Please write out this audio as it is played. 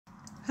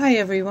Hi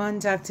everyone,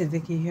 Dr.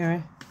 Vicky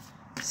here,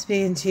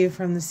 speaking to you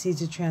from the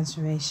Seeds of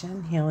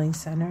Transformation Healing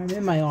Center. I'm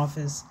in my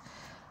office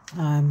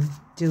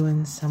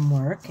doing some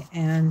work,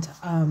 and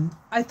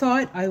I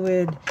thought I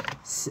would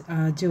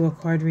do a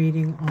card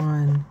reading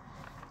on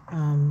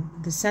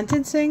the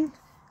sentencing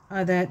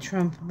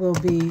that will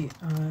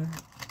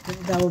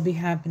be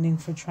happening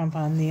for Trump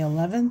on the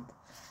 11th,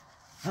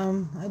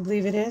 I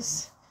believe it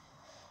is,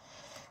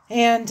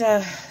 and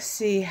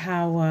see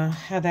how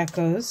that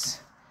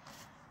goes.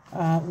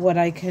 What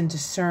I can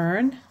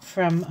discern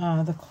from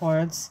the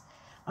cards.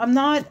 I'm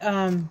not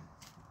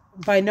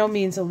by no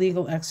means a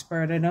legal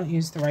expert. I don't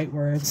use the right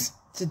words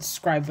to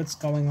describe what's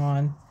going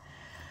on.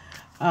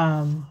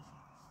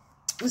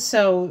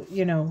 So,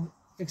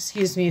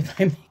 excuse me if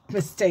I make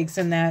mistakes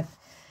in that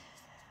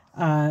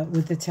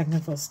with the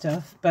technical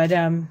stuff. But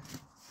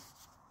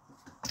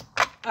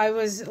I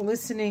was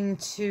listening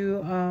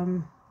to,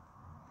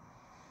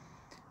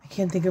 I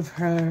can't think of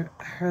her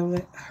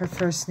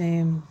first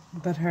name,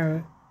 but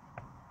her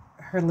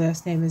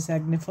last name is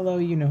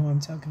Agnifilo. You know who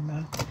I'm talking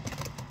about.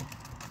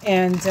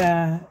 And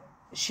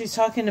she was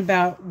talking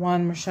about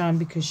Juan Merchan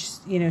because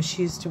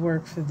she used to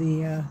work for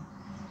the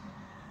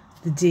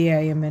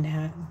DA in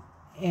Manhattan,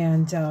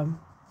 and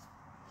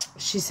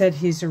she said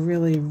he's a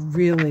really,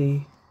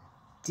 really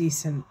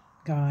decent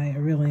guy,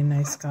 a really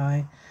nice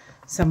guy,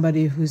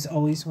 somebody who's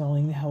always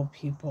willing to help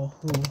people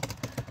who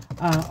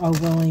are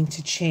willing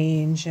to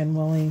change and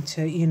willing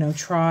to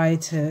try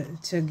to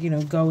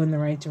go in the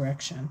right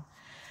direction.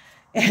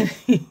 And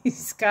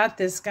he's got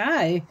this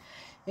guy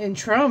in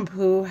Trump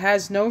who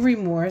has no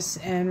remorse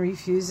and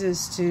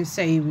refuses to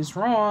say he was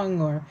wrong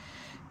or,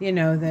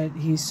 that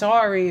he's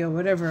sorry or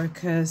whatever,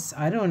 because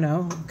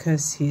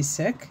he's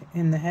sick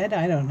in the head.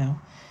 I don't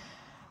know.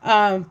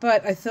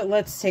 But I thought,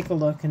 let's take a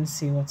look and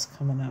see what's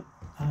coming up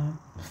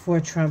for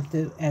Trump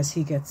as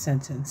he gets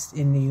sentenced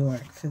in New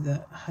York for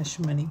the hush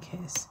money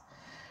case.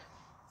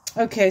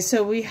 Okay,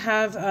 so we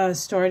have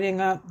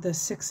starting up the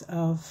Six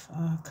of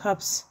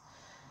Cups.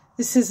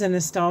 This is a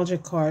nostalgia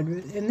card.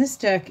 In this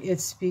deck, it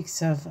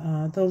speaks of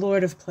the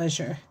Lord of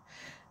Pleasure.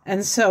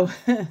 And so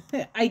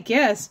I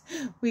guess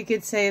we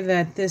could say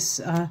that this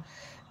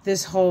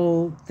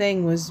whole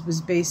thing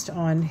was based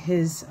on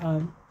his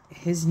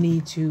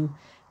need to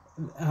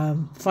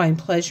find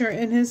pleasure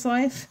in his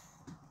life.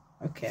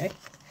 Okay.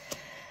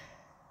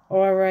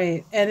 All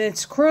right. And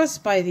it's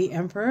crossed by the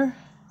Emperor.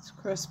 It's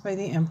crossed by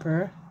the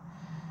Emperor.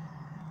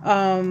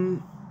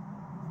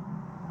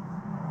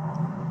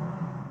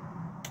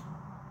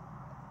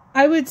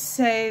 I would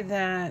say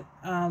that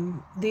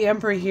the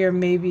Emperor here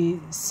maybe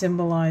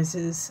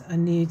symbolizes a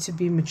need to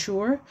be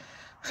mature,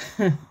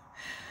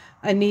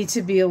 a need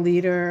to be a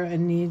leader, a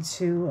need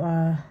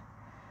to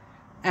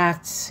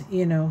act,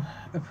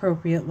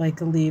 appropriate like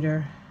a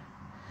leader.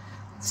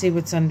 Let's see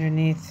what's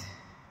underneath.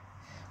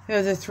 We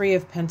have the Three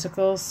of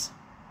Pentacles.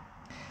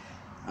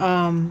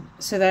 So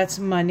that's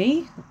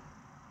money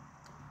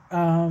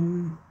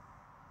and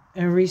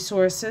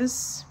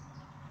resources.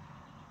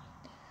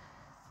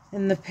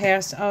 In the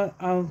past,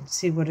 I'll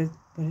see what it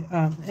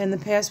in the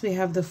past we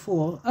have the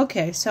Fool.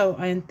 Okay, so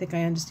I think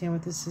I understand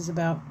what this is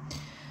about.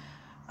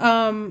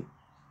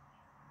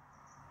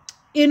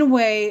 In a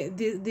way,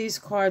 these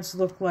cards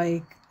look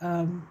like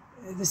the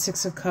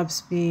Six of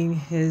Cups being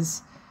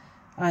his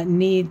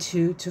need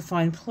to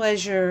find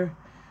pleasure.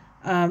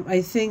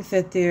 I think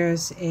that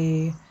there's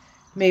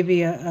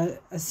maybe a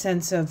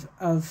sense of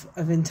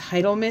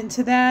entitlement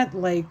to that,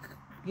 like,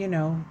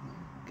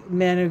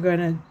 men are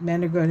gonna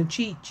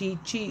cheat.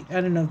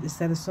 I don't know, is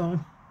that a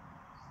song?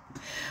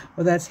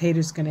 Well, that's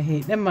Haters Gonna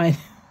Hate. Never mind.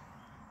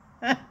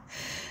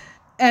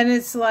 And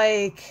it's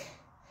like,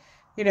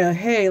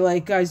 hey,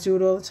 like, guys do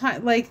it all the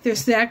time. Like,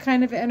 there's that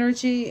kind of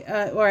energy,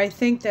 or I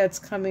think that's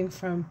coming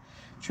from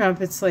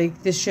Trump. It's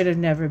like, this should have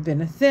never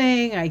been a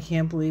thing. I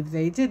can't believe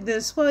they did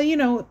this. Well,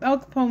 Al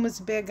Capone was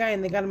a bad guy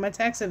and they got him on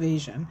tax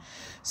evasion.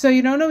 So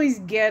you don't always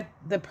get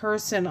the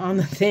person on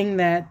the thing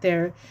that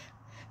the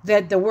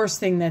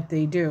worst thing that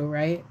they do,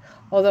 right?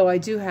 Although I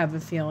do have a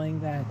feeling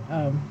that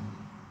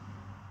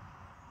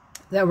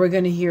that we're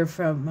going to hear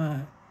from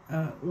the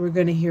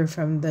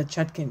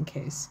Chutkin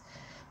case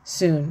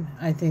soon.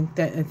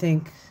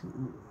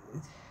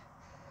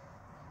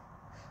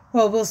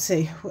 Well, we'll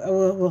see.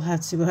 We'll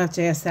have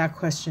to ask that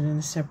question in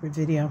a separate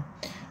video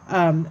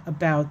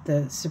about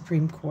the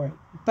Supreme Court.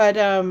 But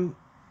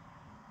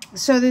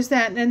so there's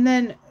that, and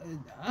then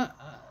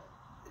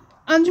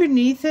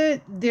underneath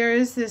it there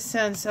is this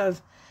sense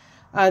of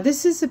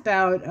this is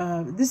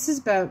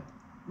about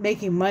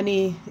making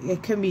money.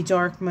 It can be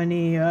dark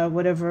money,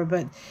 whatever,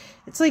 but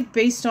it's like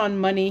based on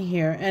money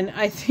here. And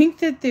I think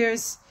that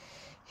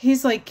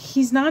he's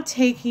not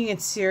taking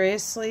it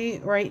seriously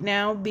right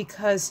now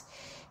because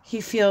he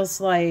feels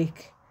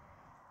like,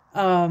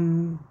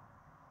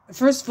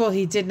 first of all,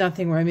 he did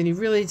nothing wrong. I mean, he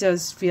really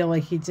does feel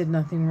like he did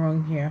nothing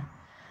wrong here.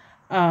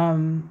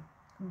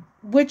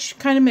 Which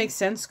kind of makes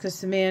sense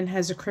because the man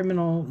has a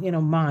criminal,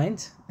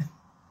 mind.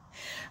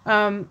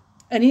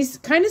 And he's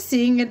kind of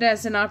seeing it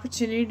as an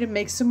opportunity to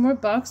make some more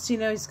bucks.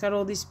 He's got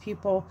all these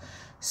people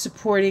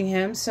supporting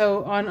him.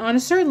 So on a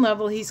certain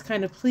level, he's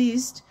kind of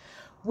pleased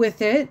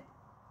with it,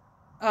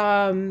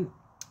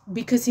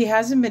 because he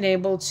hasn't been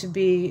able to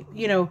be,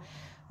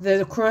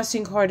 the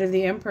crossing card of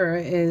the Emperor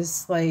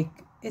is like,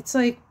 it's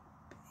like,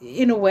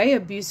 in a way,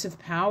 abuse of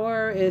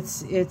power.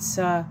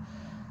 The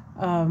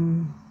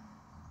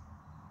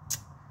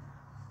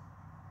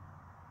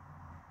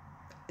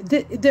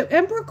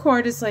Emperor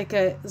card is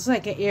it's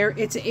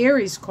an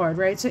Aries card,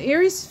 right? So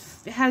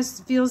Aries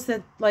feels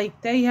that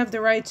like they have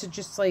the right to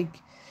just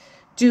like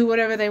do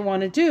whatever they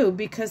want to do,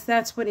 because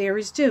that's what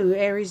Aries do.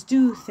 Aries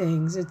do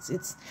things.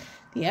 It's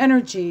the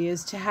energy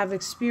is to have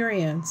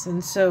experience,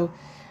 and so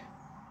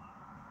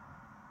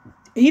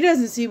he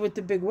doesn't see what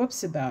the big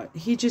whoop's about.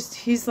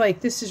 He's like,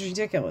 this is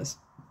ridiculous.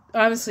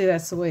 Honestly,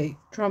 that's the way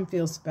Trump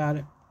feels about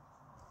it.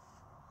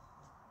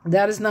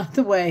 That is not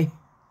the way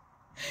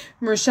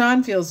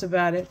Mershon feels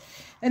about it.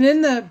 And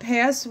in the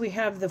past, we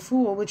have the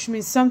Fool, which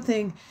means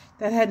something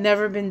that had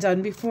never been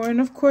done before. And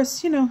of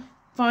course,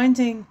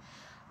 having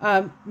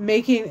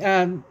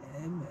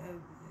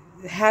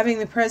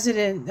the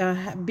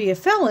president be a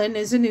felon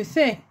is a new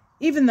thing.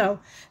 Even though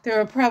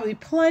there are probably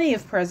plenty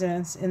of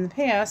presidents in the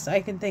past, I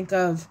can think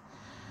of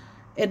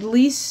at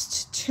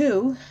least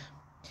 2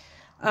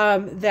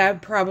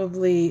 that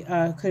probably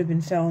could have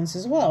been felons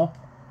as well.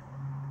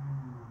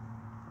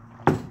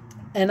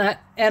 And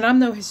I'm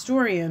no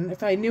historian.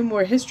 If I knew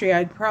more history,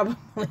 I'd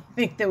probably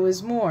think there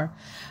was more.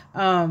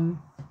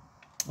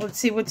 Let's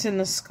see what's in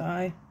the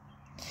sky.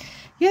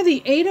 Yeah,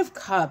 the 8 of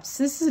Cups.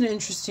 This is an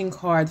interesting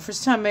card.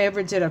 First time I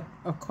ever did a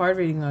card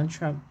reading on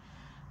Trump.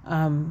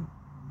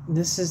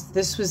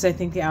 This was, I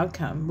think, the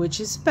outcome, which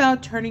is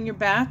about turning your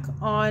back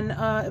on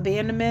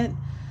abandonment,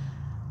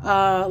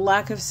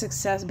 lack of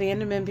success,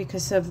 abandonment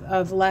because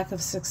of lack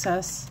of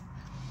success.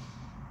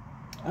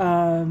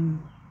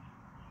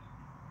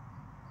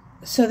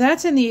 So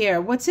that's in the air.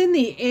 What's in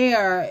the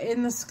air,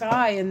 in the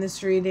sky in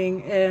this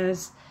reading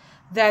is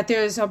that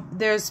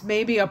there's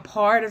maybe a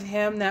part of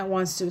him that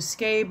wants to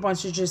escape,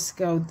 wants to just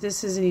go,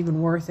 this isn't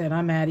even worth it,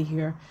 I'm out of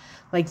here.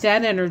 Like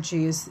that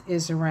energy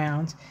is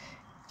around.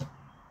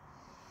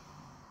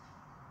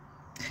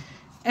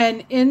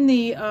 And in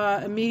the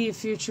immediate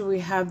future, we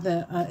have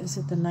is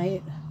it the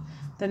Knight?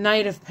 The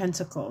Knight of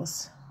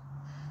Pentacles.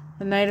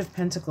 The Knight of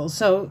Pentacles.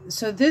 So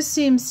this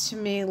seems to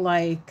me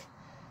like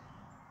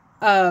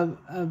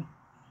a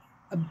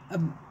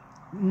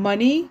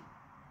money,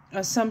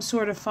 some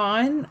sort of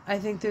fine. I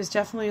think there's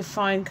definitely a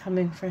fine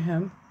coming for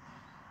him.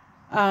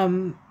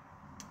 And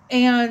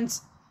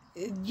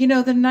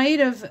the Knight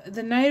of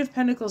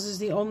Pentacles is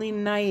the only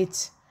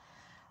knight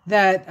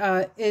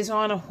that is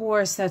on a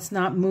horse that's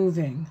not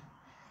moving.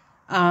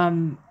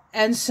 And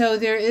so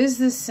there is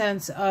this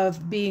sense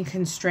of being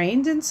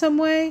constrained in some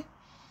way.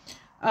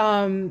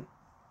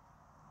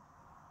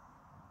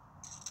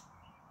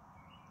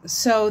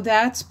 So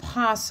that's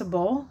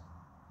possible.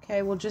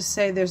 Okay, we'll just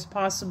say there's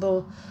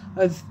possible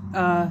of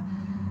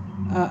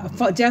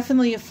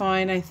definitely a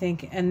fine, I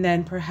think, and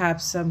then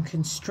perhaps some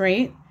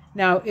constraint.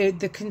 Now,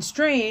 the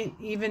constraint,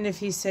 even if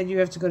he said you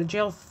have to go to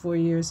jail for 4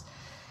 years,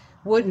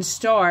 he wouldn't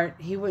start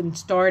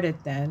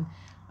it then,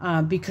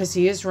 because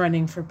he is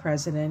running for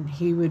president.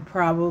 He would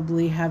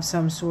probably have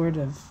some sort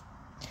of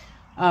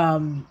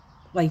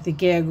like the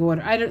gag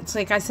order. It's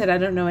like I said, I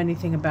don't know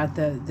anything about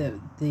the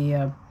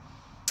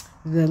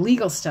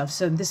legal stuff,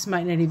 so this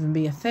might not even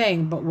be a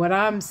thing. But what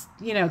I'm,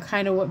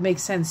 kind of what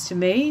makes sense to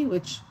me,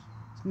 which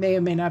may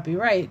or may not be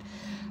right,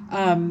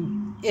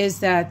 is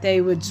that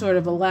they would sort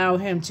of allow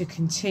him to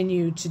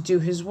continue to do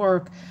his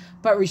work,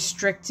 but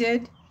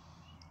restricted.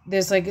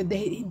 There's like,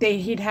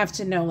 he'd have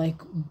to know, like,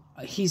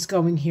 he's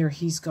going here,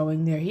 he's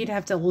going there. He'd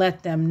have to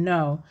let them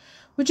know,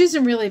 which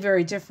isn't really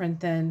very different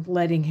than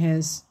letting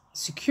his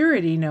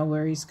security know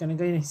where he's going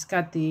to go. He's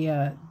got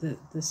the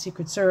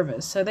Secret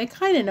Service, so they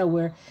kind of know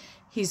where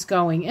he's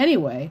going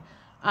anyway.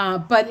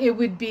 But it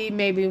would be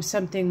maybe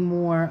something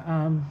more,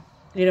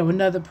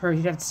 another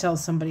person. You'd have to tell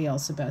somebody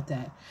else about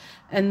that.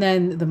 And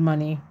then the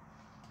money,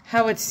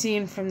 how it's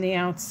seen from the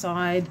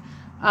outside.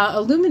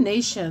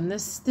 Illumination.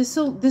 This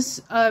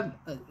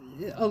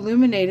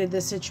illuminated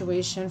the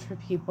situation for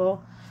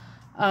people.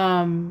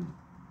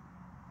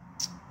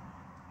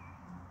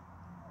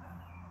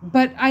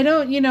 But I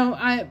don't,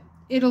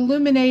 it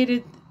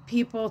illuminated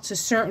people to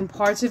certain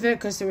parts of it,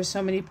 because there were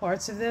so many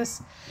parts of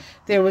this.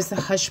 There was the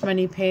hush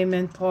money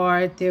payment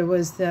part. There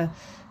was the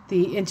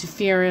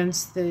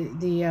interference,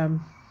 the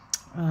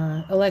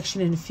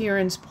election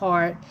interference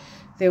part.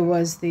 There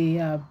was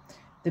the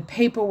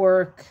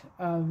paperwork,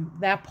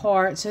 that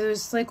part. So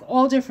there's like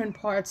all different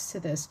parts to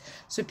this.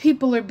 So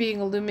people are being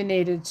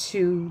illuminated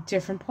to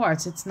different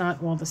parts. It's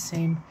not all the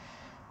same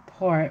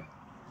part.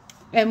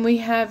 And we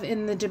have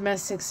in the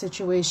domestic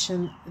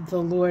situation the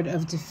Lord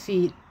of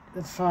Defeat,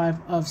 the 5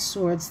 of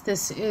Swords.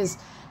 This is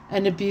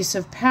an abuse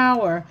of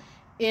power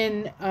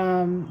in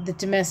the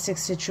domestic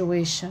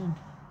situation.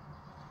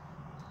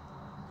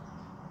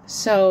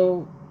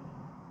 So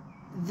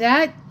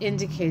that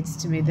indicates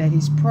to me that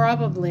he's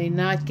probably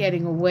not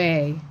getting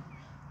away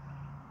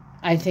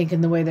I think in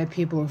the way that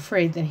people are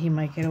afraid that he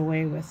might get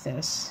away with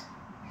this.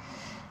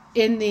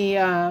 In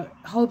the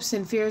hopes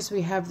and fears,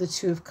 we have the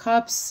Two of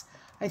Cups.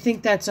 I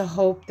think that's a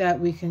hope that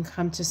we can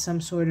come to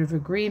some sort of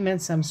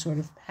agreement, some sort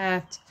of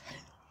pact.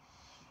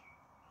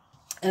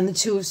 And the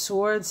Two of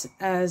Swords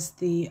as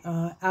the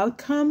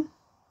outcome.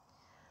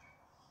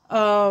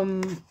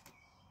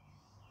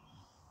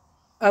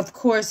 Of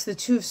course, the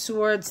Two of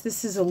Swords,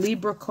 this is a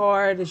Libra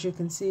card. As you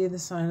can see, the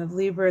sign of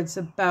Libra. It's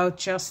about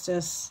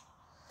justice.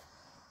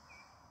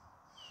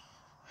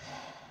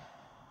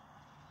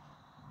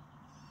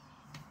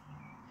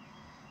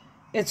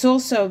 It's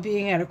also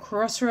being at a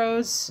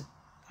crossroads,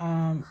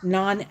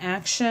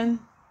 non-action.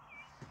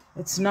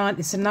 It's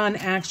a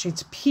non-action.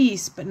 It's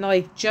peace, but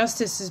like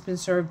justice has been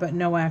served, but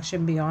no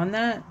action beyond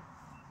that.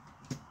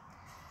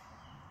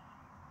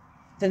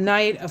 The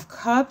Knight of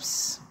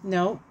Cups.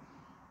 No.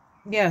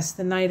 Yes,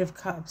 the Knight of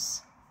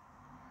Cups.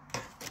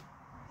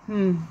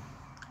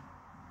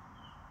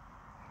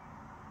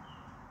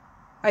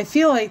 I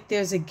feel like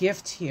there's a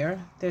gift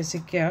here. There's a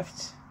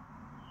gift.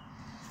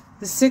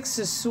 The Six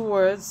of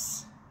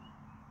Swords.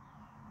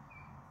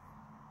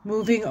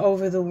 Moving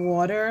over the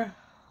water.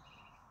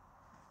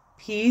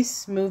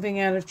 Peace.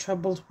 Moving out of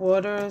troubled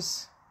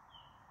waters.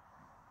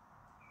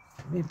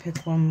 Let me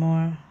pick one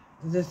more.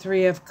 The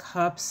Three of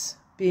Cups.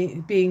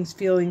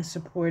 Feeling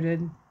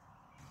supported.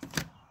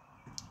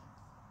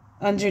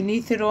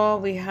 Underneath it all,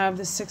 we have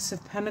the Six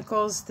of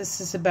Pentacles. This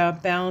is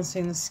about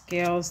balancing the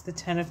scales. The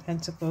Ten of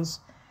Pentacles,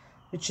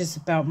 which is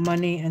about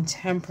money, and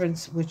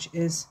Temperance, which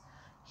is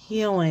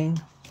healing.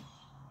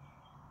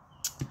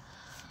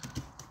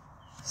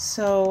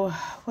 So,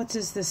 what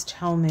does this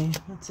tell me?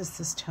 What does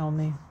this tell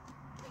me?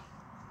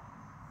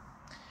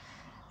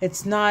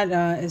 It's not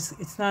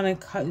a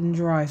cut and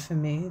dry for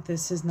me.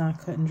 This is not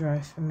cut and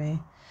dry for me.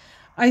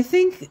 I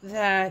think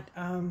that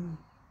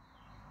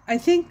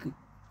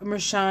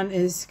Marshawn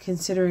is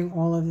considering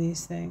all of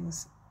these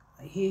things.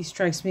 He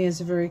strikes me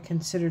as a very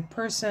considered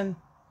person.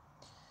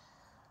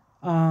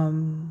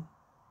 And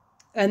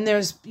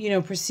there's,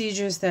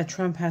 procedures that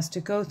Trump has to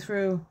go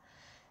through,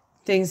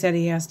 things that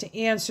he has to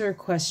answer,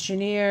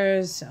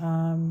 questionnaires.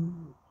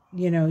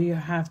 You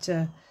have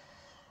to,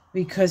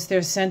 because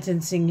they're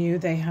sentencing you,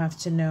 they have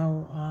to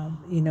know,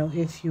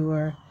 if you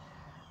are,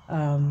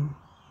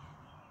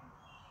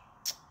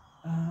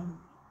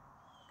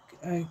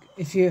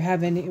 if you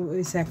have any,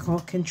 is that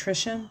called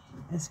contrition?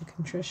 Is it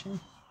contrition?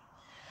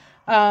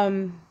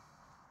 I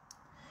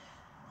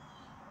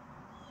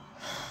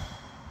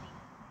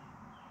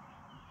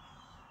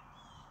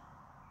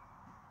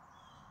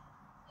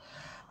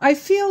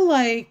feel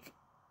like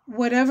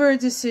whatever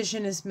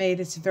decision is made,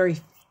 it's a very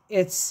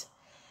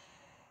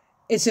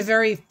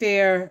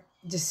fair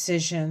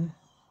decision.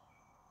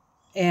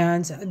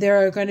 And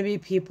there are going to be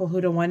people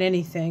who don't want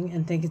anything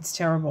and think it's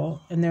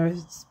terrible, and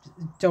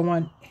don't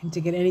want him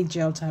to get any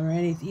jail time or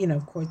anything.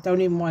 Of course,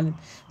 don't even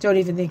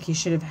think he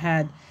should have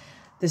had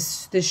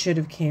this. This should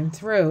have came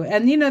through.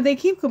 And they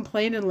keep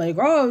complaining like,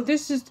 oh,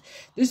 this is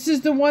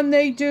the one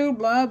they do,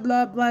 blah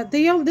blah blah.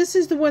 This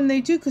is the one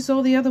they do because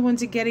all the other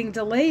ones are getting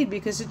delayed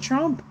because of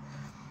Trump.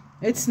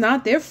 It's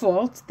not their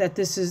fault that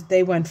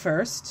they went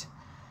first.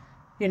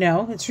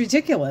 It's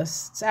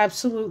ridiculous. It's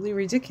absolutely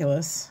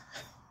ridiculous.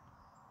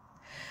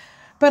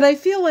 But I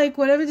feel like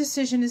whatever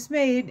decision is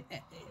made,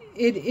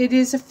 it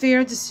is a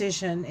fair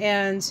decision.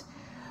 And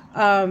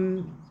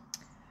I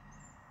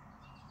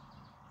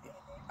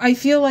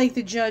feel like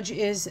the judge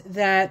is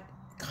that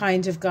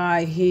kind of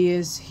guy.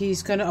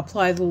 He's going to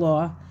apply the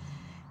law,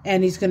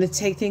 and he's going to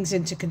take things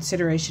into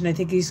consideration. I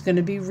think he's going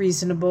to be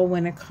reasonable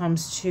when it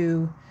comes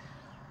to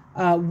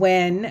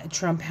when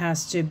Trump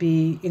has to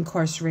be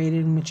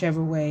incarcerated in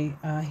whichever way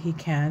he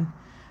can.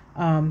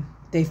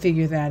 They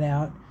figure that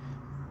out.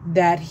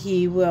 That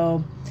he will,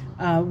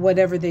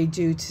 whatever they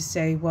do to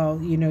say,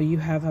 well, you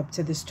have up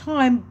to this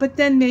time, but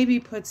then maybe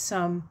put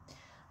some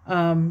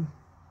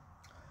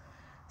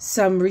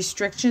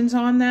restrictions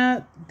on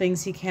that,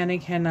 things he can and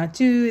cannot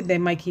do. They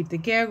might keep the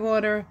gag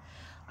order,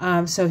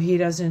 so he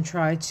doesn't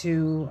try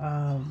to,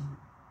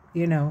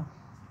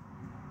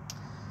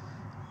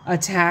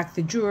 attack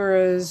the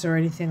jurors or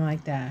anything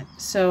like that.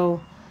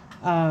 So,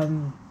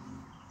 I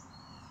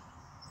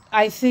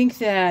think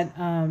that,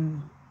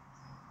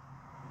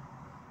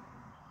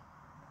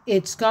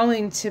 it's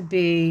going to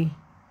be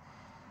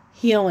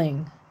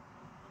healing.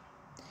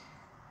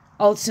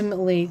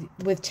 Ultimately,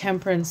 with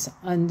Temperance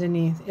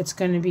underneath, it's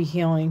going to be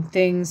healing.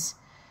 Things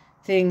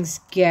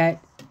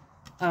get,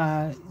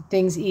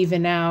 things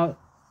even out.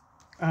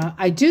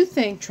 I do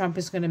think Trump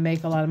is going to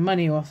make a lot of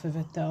money off of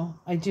it, though.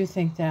 I do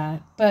think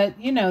that. But,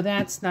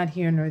 that's not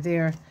here nor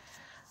there,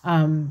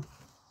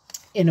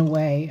 in a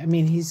way. I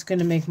mean, he's going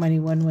to make money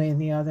one way or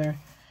the other.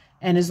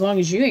 And as long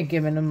as you ain't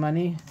giving him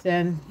money,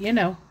 then,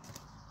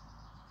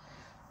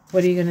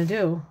 what are you going to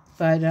do?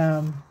 But,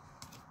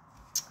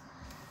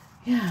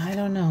 yeah, I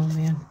don't know,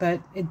 man.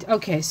 But,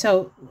 okay,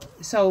 so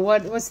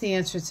what's the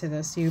answer to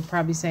this? You're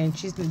probably saying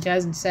she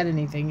hasn't said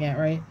anything yet,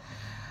 right?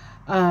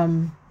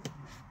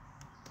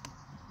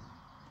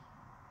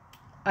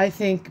 I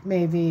think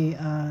maybe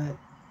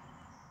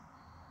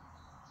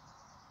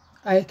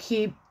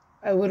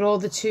with all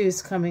the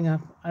twos coming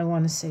up, I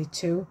want to say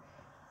two.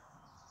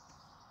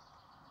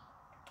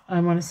 I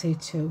want to say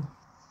two.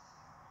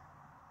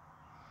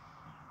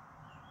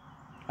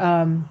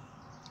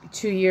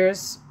 2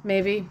 years,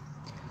 maybe.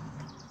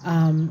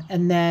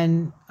 And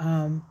then,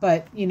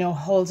 but, you know,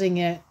 holding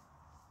it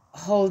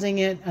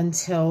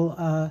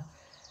until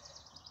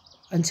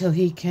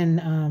he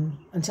can,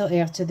 until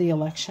after the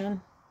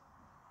election.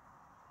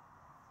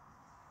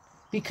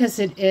 Because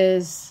it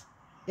is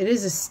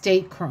a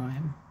state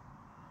crime.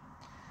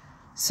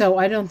 So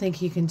I don't think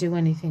he can do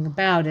anything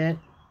about it.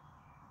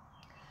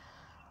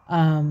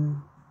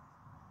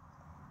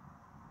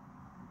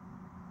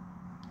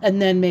 And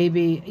then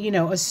maybe, you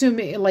know,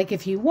 assuming, like,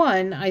 if he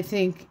won, I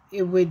think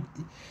it would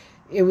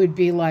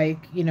be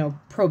like, you know,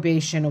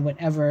 probation or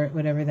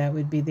whatever that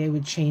would be. They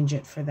would change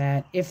it for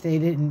that if they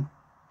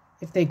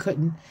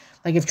couldn't,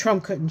 like if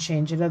Trump couldn't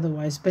change it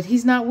otherwise. But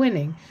he's not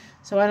winning,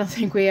 so I don't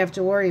think we have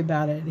to worry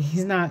about it.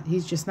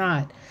 He's just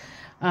not.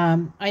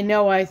 I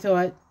know I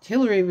thought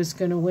Hillary was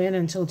going to win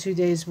until 2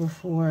 days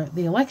before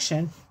the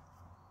election.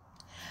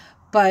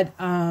 But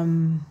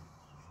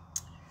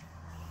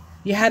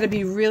you had to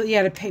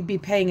be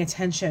paying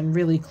attention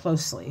really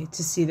closely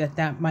to see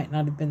that might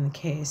not have been the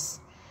case.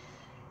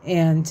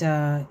 And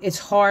it's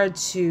hard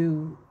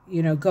to,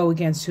 you know, go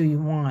against who you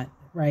want,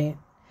 right?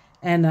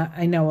 And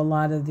I know a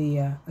lot of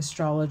the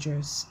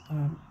astrologers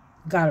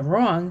got it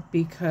wrong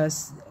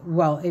because,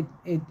 well,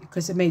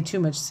 because it made too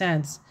much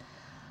sense.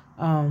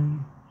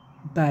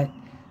 But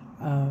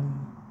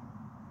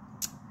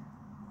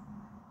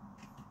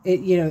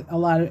you know, a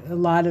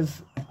lot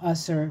of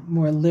us are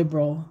more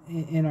liberal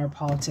in our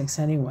politics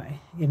anyway.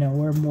 You know,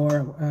 we're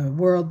more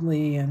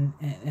worldly and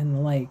the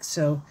like.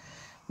 So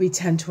we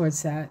tend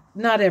towards that.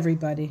 Not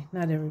everybody.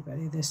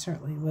 There's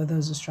certainly were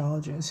those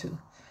astrologers who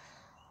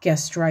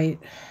guessed right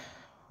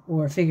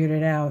or figured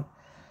it out,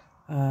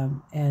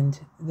 and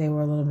they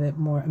were a little bit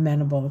more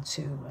amenable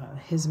to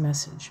his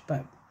message.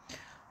 But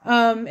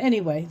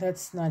anyway,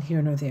 that's not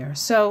here nor there.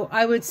 So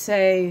I would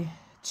say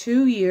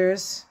 2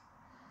 years.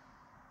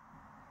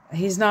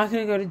 He's not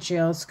going to go to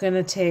jail. It's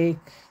going to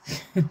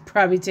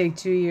probably take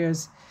 2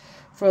 years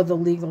for all the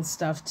legal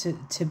stuff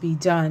to be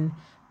done.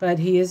 But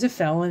he is a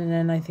felon,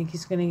 and I think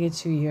he's going to get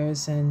 2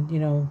 years. And, you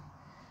know,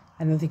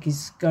 I don't think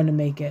he's going to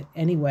make it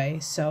anyway.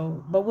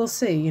 So, but we'll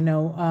see, you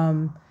know.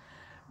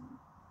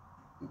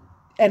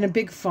 And a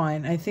big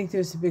fine. I think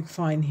there's a big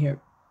fine here.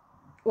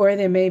 Or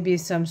there may be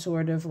some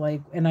sort of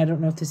like, and I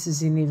don't know if this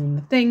isn't even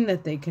the thing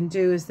that they can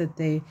do, is that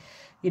they,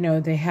 you know,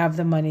 they have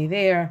the money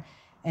there.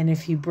 And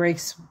if he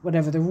breaks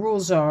whatever the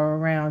rules are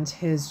around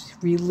his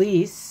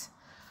release,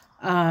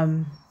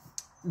 then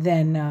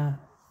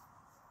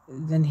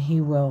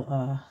he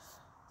will,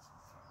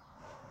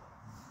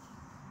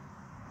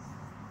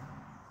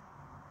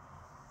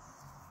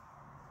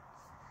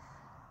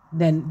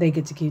 then they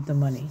get to keep the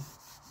money.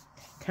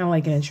 Kind of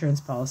like an insurance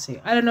policy.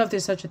 I don't know if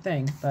there's such a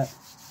thing, but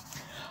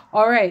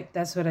all right,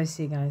 that's what I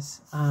see,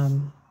 guys. I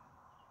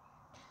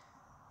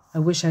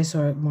wish I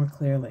saw it more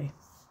clearly.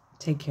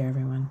 Take care,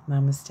 everyone.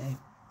 Namaste.